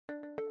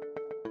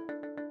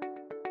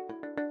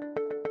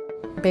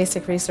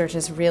Basic research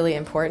is really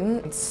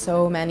important.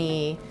 So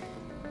many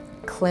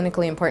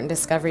clinically important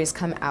discoveries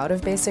come out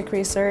of basic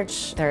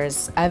research.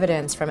 There's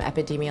evidence from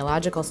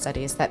epidemiological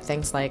studies that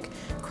things like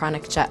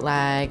chronic jet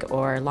lag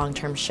or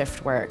long-term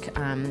shift work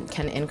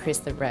can increase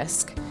the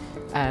risk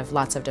of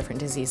lots of different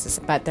diseases,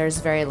 but there's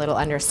very little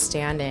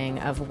understanding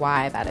of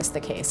why that is the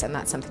case, and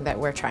that's something that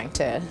we're trying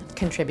to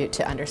contribute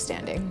to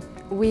understanding.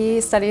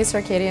 We study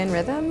circadian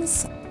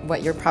rhythms.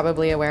 What you're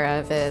probably aware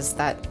of is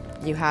that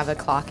you have a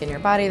clock in your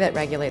body that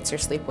regulates your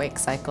sleep-wake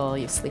cycle.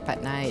 You sleep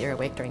at night, you're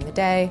awake during the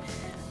day.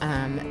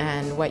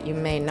 And what you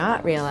may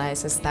not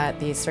realize is that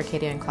these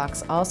circadian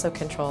clocks also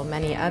control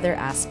many other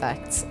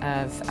aspects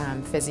of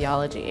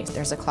physiology.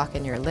 There's a clock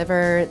in your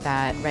liver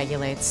that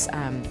regulates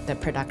the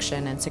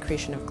production and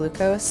secretion of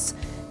glucose.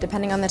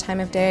 Depending on the time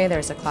of day,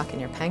 there's a clock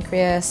in your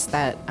pancreas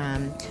that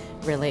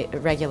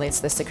regulates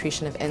the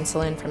secretion of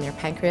insulin from your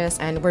pancreas.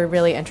 And we're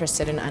really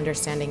interested in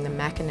understanding the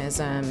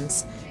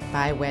mechanisms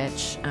by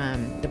which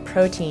the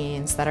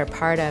proteins that are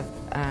part of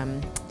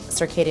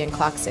circadian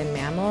clocks in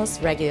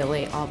mammals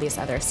regulate all these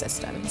other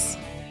systems.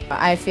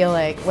 I feel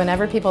like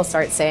whenever people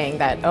start saying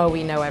that, oh,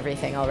 we know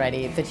everything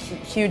already, the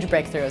huge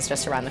breakthrough is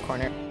just around the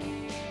corner.